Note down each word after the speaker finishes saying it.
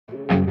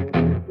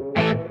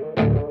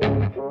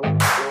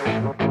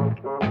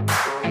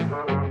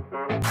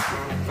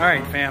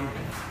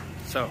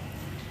So,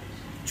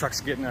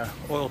 truck's getting an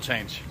oil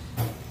change.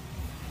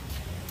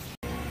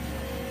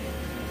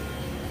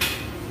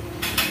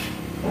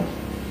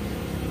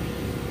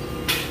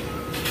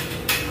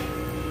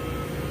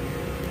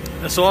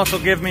 This will also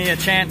give me a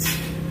chance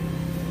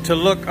to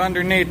look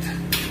underneath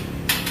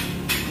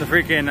the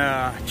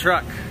freaking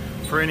truck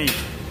for any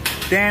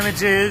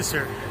damages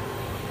or,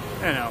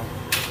 you know,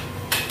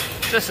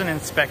 just an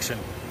inspection.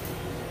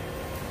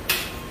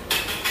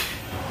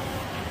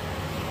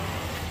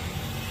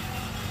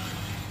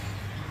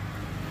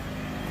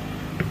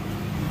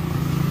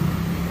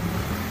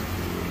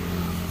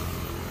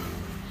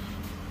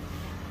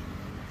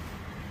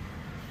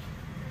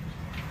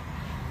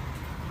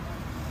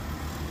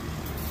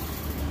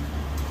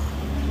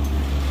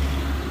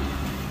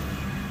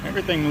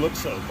 Everything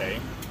looks okay.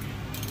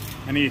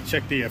 I need to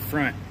check the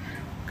front,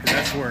 because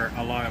that's where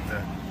a lot of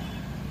the,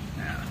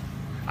 yeah.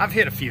 I've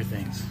hit a few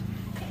things,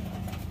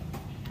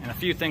 and a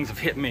few things have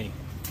hit me.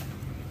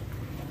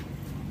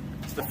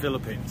 It's the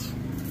Philippines.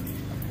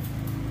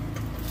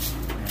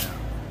 Yeah.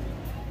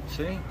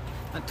 See?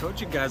 I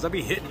told you guys I'll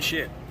be hitting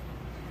shit.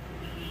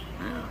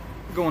 Yeah.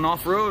 Going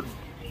off-road.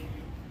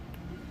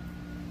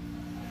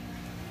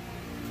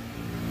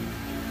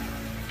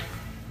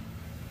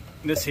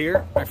 This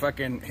here, I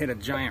fucking hit a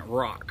giant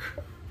rock.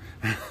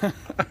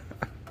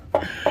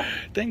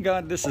 Thank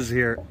God this is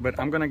here, but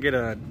I'm gonna get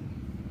a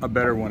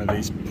better one of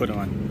these put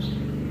on.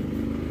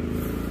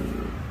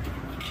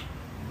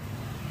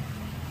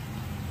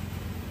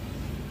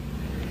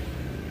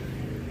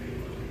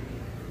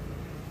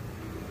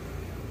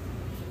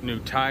 New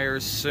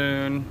tires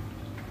soon.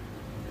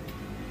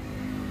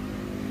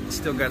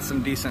 Still got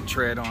some decent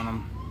tread on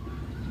them,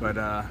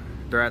 but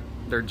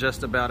they're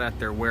just about at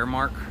their wear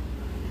mark.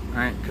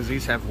 Right, because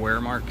these have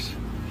wear marks,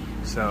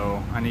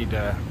 so I need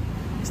to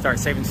start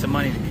saving some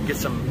money to get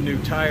some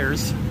new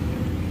tires.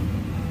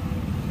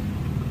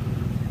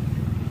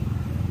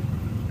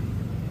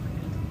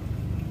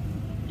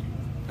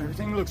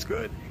 Everything looks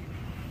good.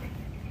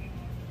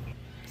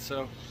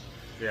 So,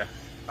 yeah,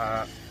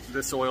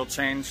 this oil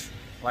change,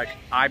 like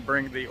I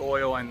bring the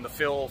oil and the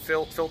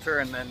filter,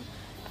 and then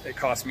it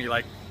cost me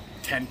like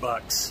 10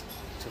 bucks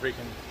to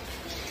freaking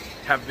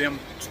have them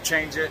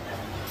change it.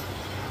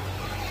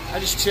 I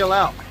just chill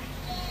out.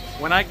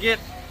 When I get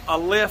a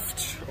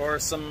lift or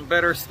some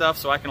better stuff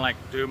so I can like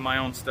do my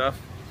own stuff,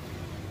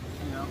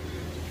 you know,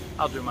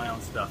 I'll do my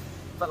own stuff.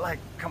 But like,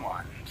 come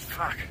on,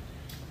 fuck.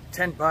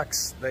 10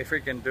 bucks, they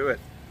freaking do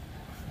it.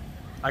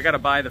 I gotta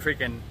buy the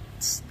freaking,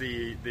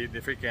 the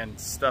freaking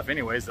stuff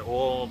anyways, the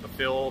oil, the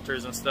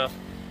filters and stuff.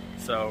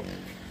 So,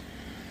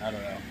 I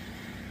don't know.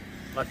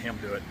 Let him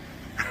do it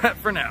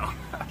for now.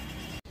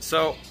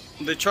 So,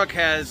 the truck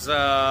has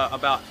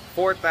about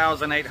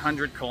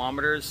 4,800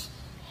 kilometers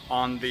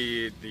on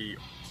the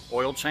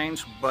oil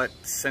change, but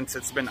since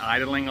it's been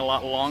idling a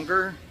lot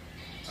longer,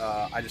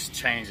 I just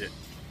changed it,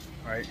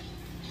 right?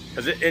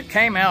 Because it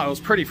came out, it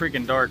was pretty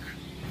freaking dark.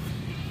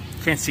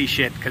 Can't see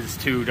shit because it's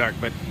too dark,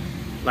 but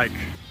like,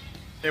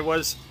 it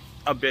was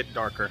a bit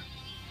darker.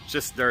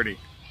 Just dirty.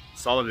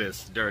 That's all it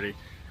is, dirty.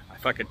 I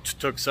fucking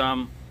took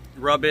some,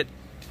 rub it,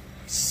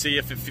 see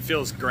if it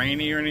feels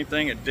grainy or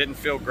anything. It didn't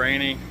feel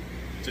grainy.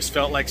 Just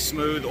felt like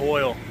smooth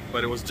oil,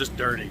 but it was just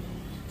dirty.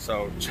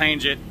 So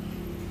change it,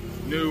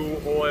 new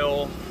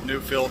oil,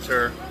 new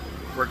filter,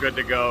 we're good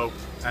to go.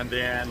 And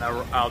then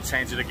I'll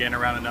change it again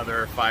around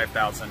another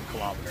 5,000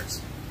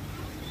 kilometers.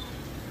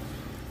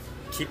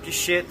 Keep your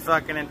shit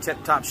fucking in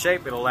tip-top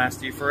shape. It'll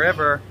last you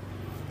forever.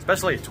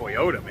 Especially a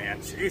Toyota,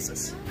 man,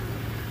 Jesus.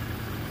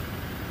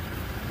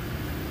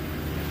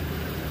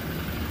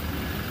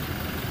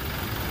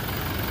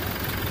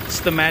 It's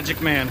the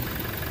magic man.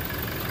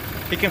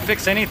 He can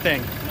fix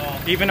anything,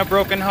 even a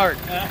broken heart.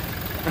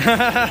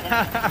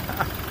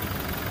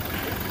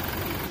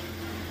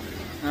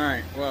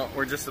 Alright, well,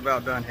 we're just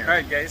about done here.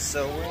 Alright guys,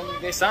 so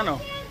we're in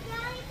Kano.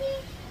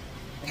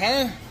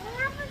 Huh?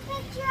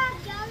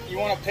 You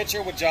want a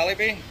picture with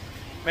Jollibee?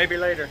 Maybe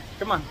later.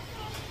 Come on.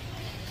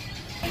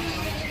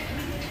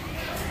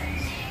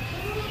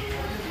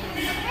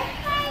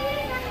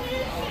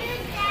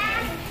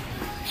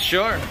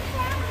 Sure.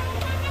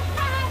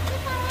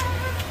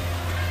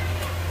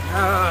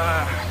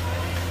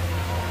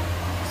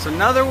 It's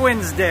another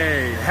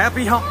Wednesday.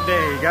 Happy hump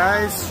day,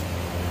 guys.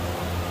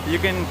 You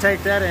can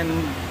take that in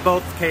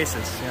both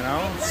cases, you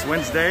know? It's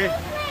Wednesday,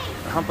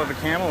 the hump of a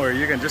camel, or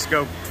you can just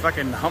go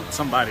fucking hump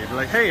somebody. Be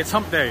like, hey, it's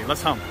hump day,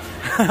 let's hump.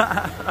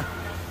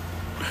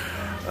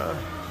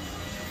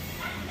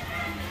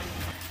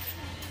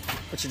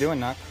 What you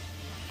doing, Knock?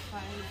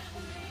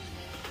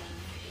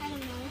 I don't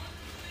know.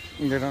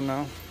 You don't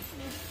know?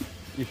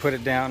 You put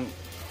it down,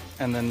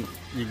 and then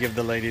you give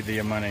the lady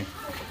the money,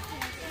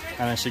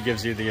 and then she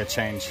gives you the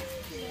change.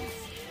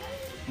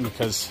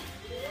 Because,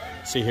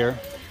 see here,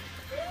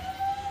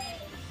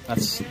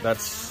 that's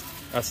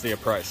the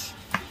price.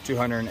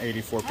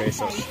 284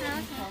 pesos,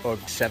 or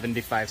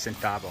 75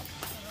 centavo.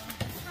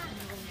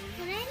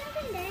 Can I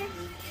look in there?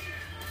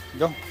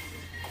 Go.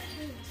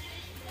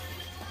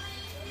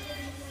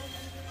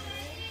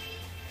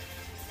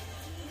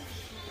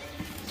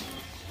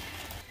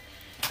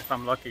 if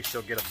I'm lucky,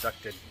 she'll get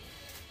abducted.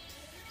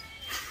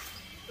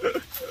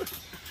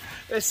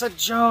 It's a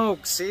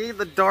joke, see?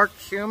 The dark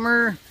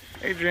humor?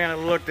 Adriana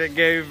looked, it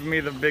gave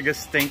me the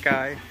biggest stink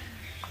eye.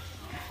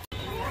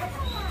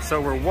 So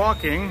we're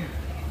walking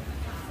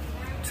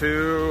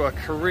to a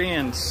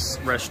Korean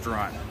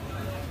restaurant,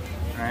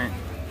 right?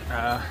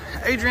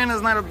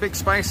 Adriana's not a big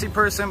spicy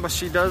person, but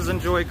she does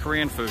enjoy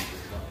Korean food.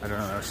 I don't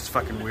know, it's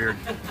fucking weird.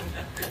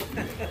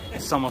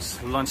 It's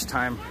almost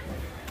lunchtime.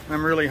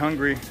 I'm really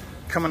hungry.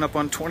 Coming up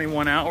on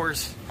 21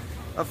 hours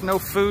of no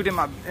food in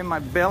my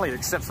belly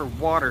except for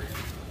water.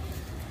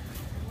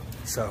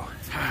 So,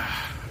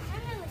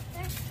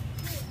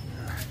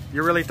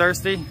 you're really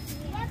thirsty?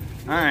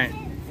 All right,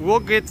 we'll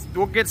get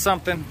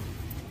something.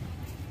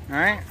 All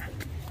right,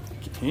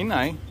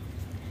 Hinay.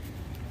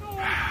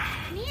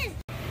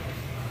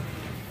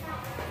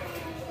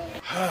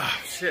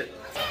 Shit.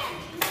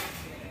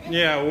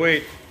 Yeah,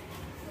 wait.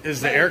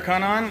 Is the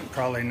aircon on?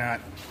 Probably not.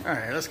 All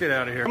right, let's get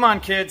out of here. Come on,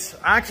 kids.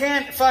 I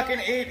can't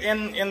fucking eat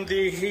in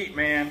the heat,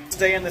 man.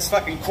 Stay in this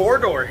fucking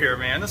corridor here,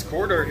 man. This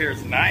corridor here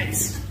is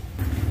nice.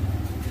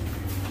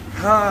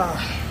 All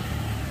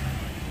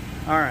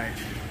right.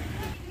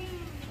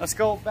 Let's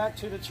go back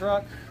to the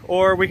truck,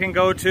 or we can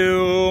go to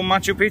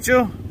Machu Picchu.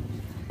 All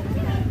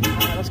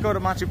right, let's go to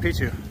Machu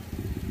Picchu.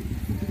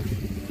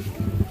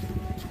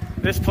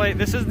 This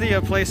is the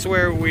place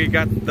where we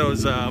got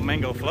those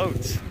mango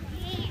floats,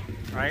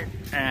 right?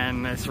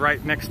 And it's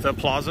right next to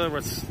Plaza,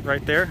 what's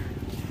right there.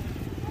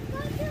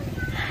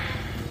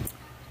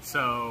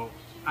 So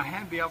I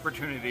had the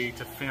opportunity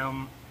to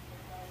film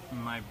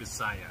my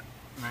Bisaya,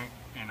 right?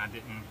 And I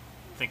didn't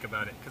think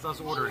about it because I was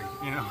ordering,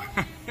 you know.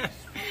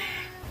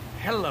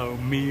 Hello,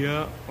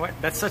 Mia. What?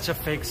 That's such a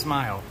fake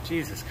smile.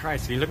 Jesus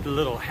Christ, you looked a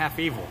little half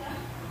evil.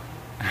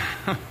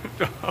 Oh my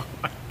God.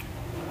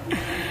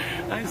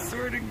 I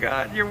swear to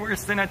God, you're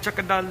worse than a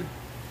chakadal.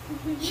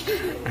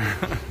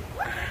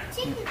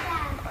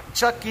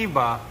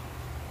 Chakiba.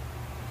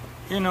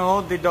 You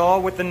know, the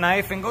doll with the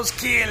knife and goes,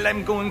 kill,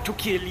 I'm going to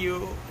kill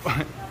you.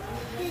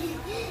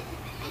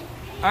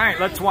 Alright,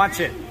 let's watch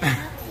it.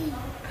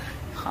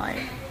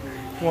 Hi.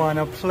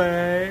 Wanna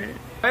play?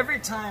 Every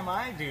time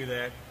I do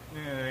that,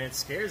 it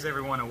scares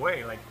everyone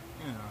away, like,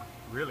 you know,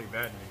 really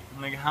badly.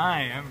 I'm like,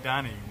 hi, I'm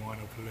Donnie,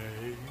 wanna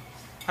play?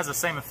 Has the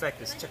same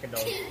effect as chicken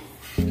dog.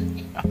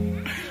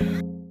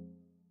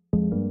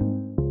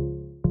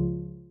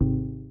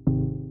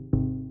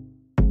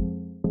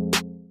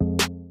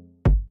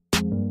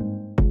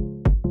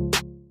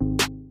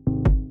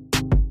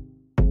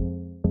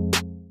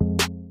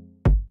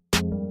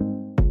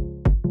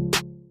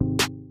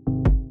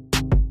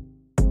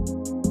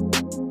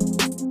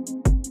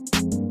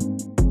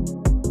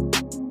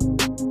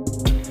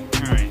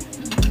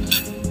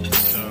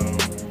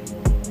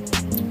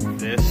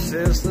 This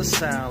is the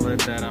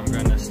salad that I'm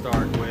going to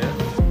start with.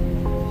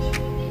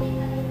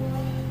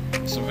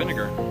 Some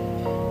vinegar.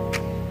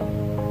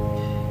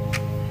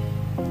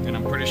 And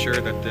I'm pretty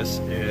sure that this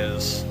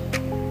is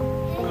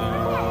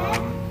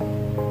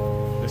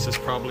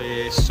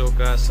probably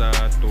soga sa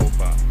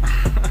tuba.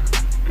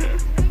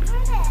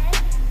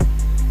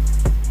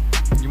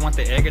 You want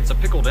the egg? It's a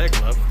pickled egg,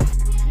 love.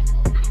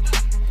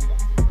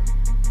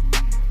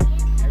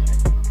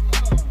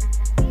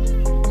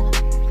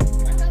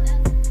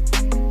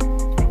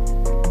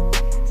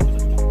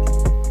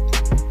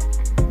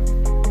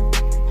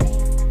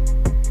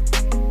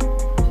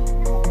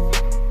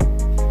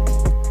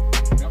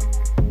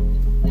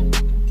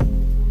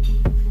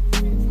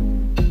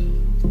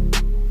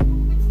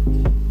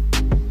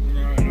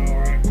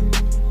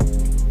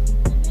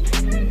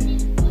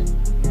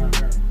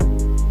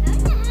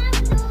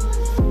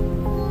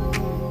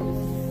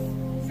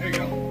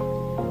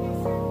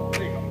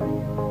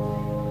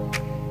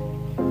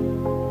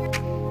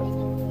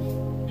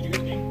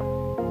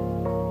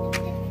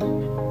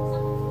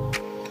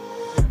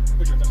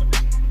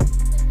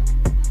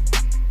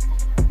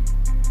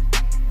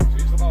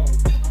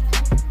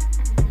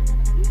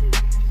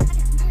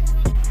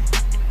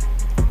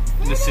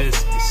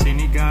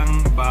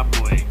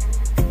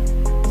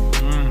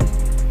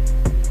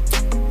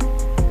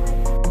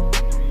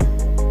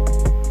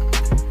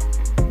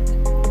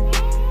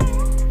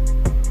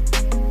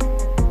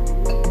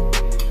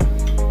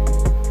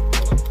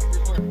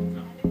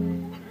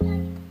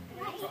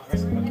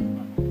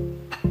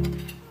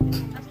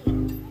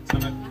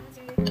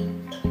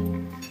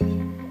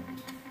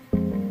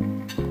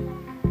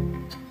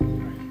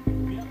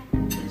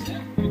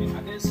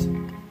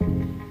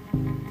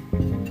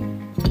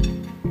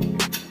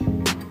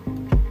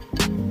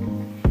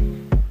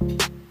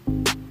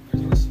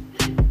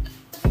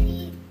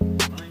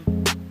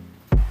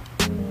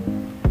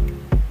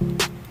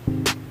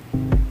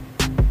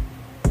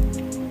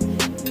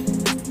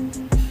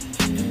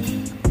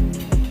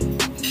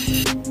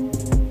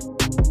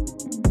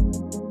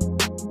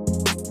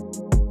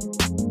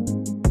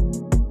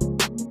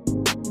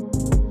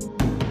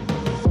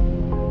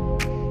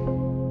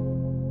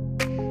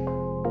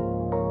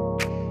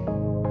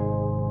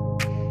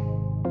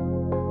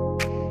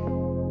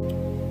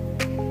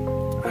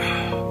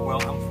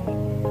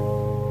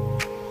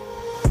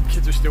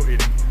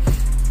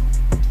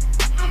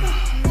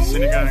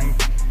 Sinigang,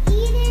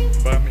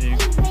 bami. A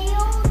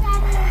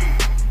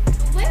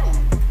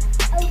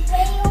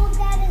whale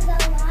that is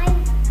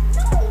alive.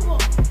 No.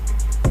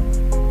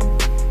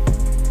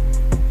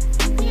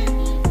 You can't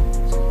eat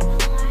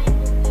alive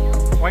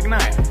whale. Why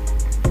not?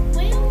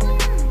 Whales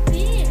are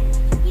big.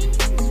 You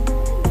can't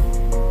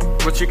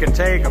eat But you can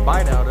take a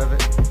bite out of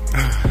it.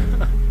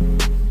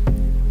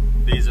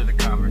 These are the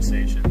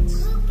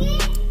conversations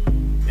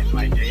in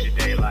my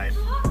day-to-day life.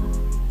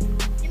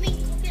 You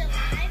mean cook it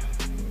alive?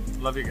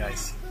 Love you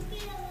guys.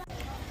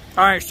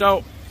 All right,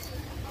 so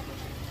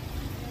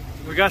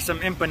we got some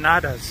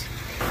empanadas.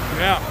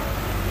 Yeah.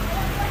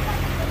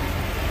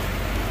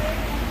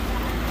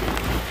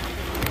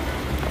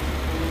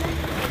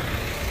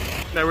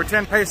 They were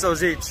 10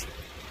 pesos each.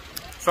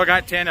 So I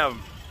got 10 of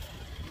them.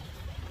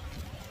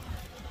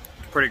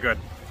 Pretty good.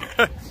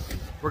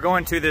 We're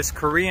going to this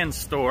Korean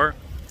store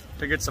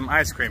to get some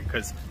ice cream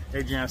because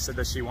Adriana said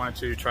that she wanted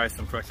to try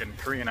some fucking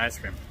Korean ice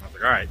cream. I was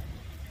like, all right.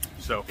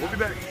 So we'll be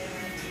back.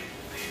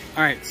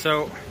 All right,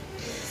 so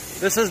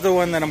this is the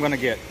one that I'm gonna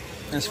get.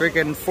 It's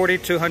freaking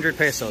 4,200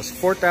 pesos,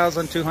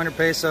 4,200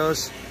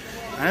 pesos.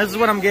 And this is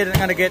what I'm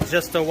gonna get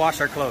just to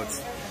wash our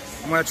clothes.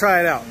 I'm gonna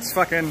try it out. It's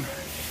fucking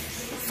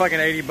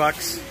 80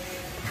 bucks.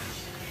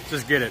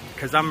 Just get it,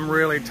 because I'm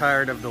really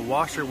tired of the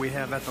washer we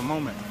have at the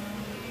moment.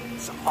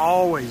 It's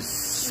always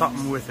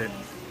something with it.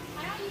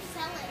 Why don't you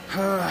sell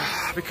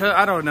it? Because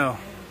I don't know.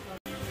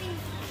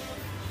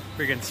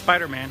 Freaking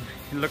Spider-Man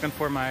looking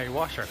for my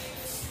washer.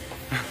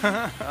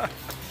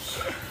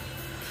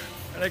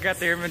 And I got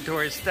the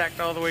inventory stacked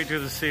all the way to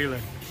the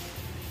ceiling.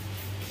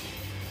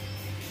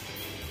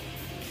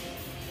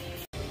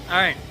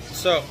 Alright,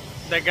 so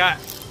they got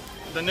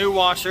the new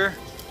washer.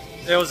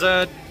 It was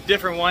a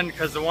different one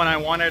because the one I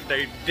wanted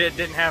they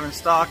didn't have in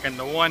stock, and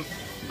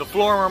the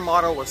floor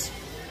model was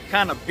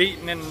kind of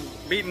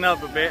beaten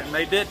up a bit, and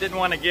they didn't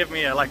want to give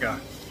me a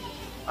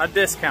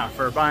discount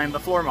for buying the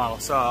floor model.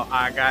 So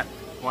I got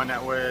one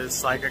that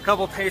was like a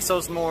couple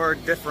pesos more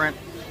different.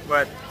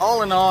 But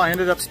all in all, I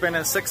ended up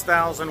spending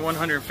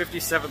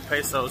 6,157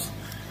 pesos,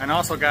 and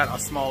also got a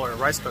smaller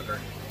rice cooker.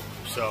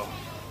 So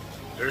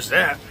there's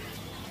that.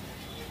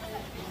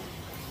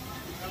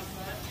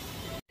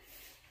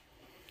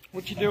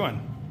 What you doing?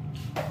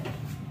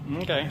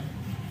 Okay.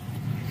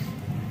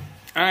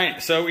 All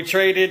right, so we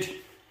traded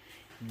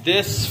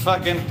this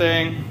fucking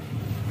thing,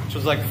 which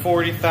was like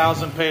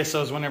 40,000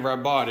 pesos whenever I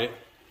bought it,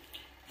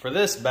 for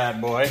this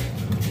bad boy.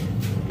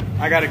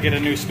 I gotta get a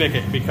new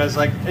spigot because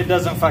like it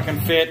doesn't fucking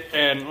fit,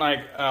 and like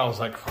I was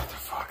like, what the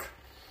fuck?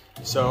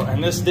 So,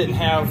 and this didn't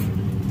have,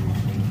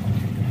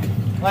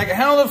 like,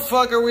 how the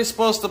fuck are we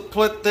supposed to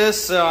put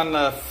this on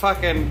the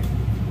fucking,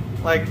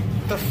 like,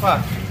 the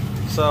fuck?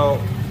 So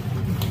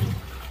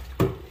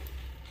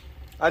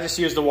I just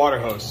used the water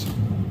hose.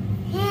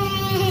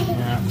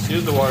 Yeah, just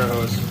use the water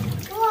hose.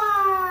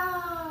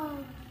 Wow.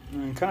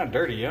 Kind of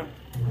dirty, yeah.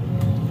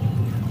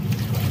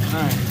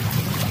 All right.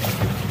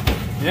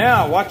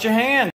 Yeah, watch your hands.